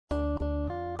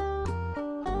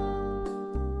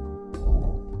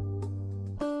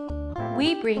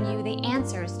we bring you the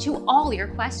answers to all your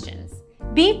questions.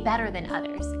 Be better than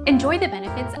others. Enjoy the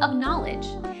benefits of knowledge.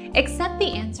 Accept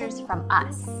the answers from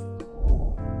us.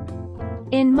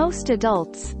 In most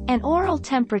adults, an oral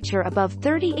temperature above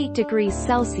 38 degrees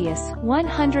Celsius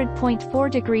 (100.4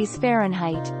 degrees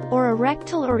Fahrenheit), or a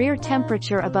rectal or ear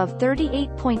temperature above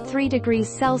 38.3 degrees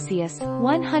Celsius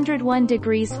 (101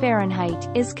 degrees Fahrenheit)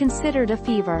 is considered a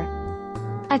fever.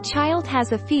 A child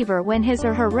has a fever when his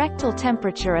or her rectal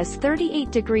temperature is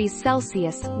 38 degrees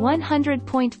Celsius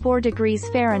 (100.4 degrees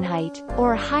Fahrenheit)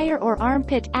 or higher, or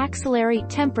armpit axillary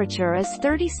temperature is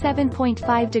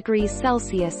 37.5 degrees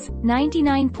Celsius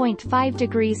 (99.5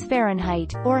 degrees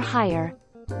Fahrenheit) or higher.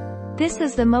 This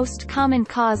is the most common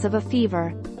cause of a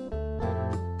fever.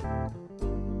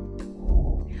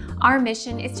 Our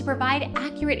mission is to provide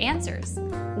accurate answers.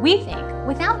 We think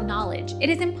without knowledge, it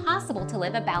is impossible to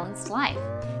live a balanced life.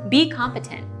 Be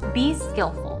competent, be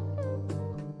skillful.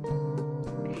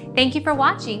 Thank you for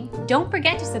watching. Don't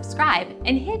forget to subscribe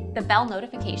and hit the bell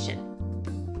notification.